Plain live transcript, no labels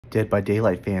Dead by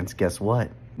Daylight fans, guess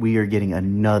what? We are getting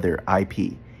another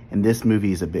IP, and this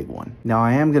movie is a big one. Now,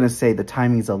 I am going to say the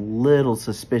timing is a little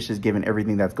suspicious given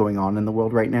everything that's going on in the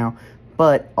world right now,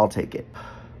 but I'll take it.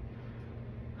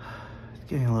 It's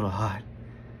getting a little hot.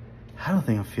 I don't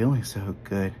think I'm feeling so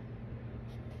good.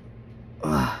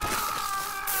 Ugh.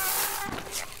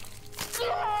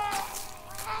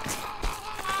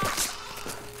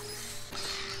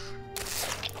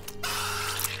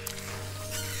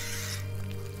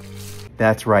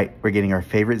 That's right, we're getting our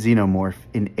favorite Xenomorph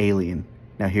in Alien.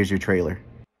 Now here's your trailer.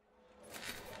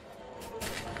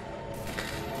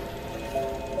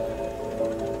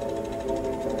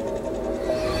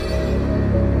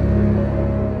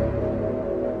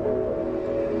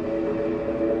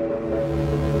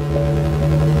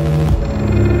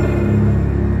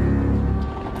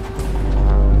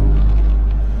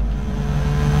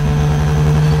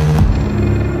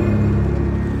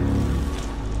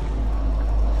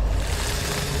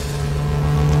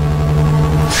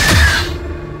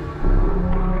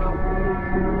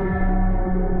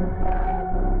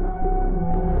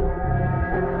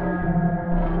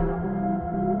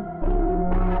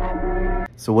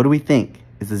 So what do we think?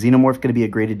 Is the Xenomorph going to be a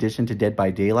great addition to Dead by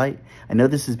Daylight? I know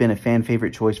this has been a fan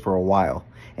favorite choice for a while.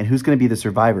 And who's going to be the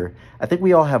survivor? I think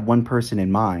we all have one person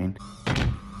in mind.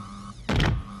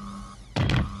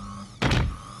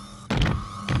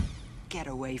 Get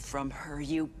away from her,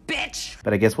 you bitch!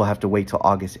 But I guess we'll have to wait till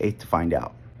August 8th to find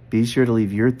out. Be sure to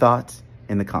leave your thoughts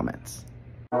in the comments.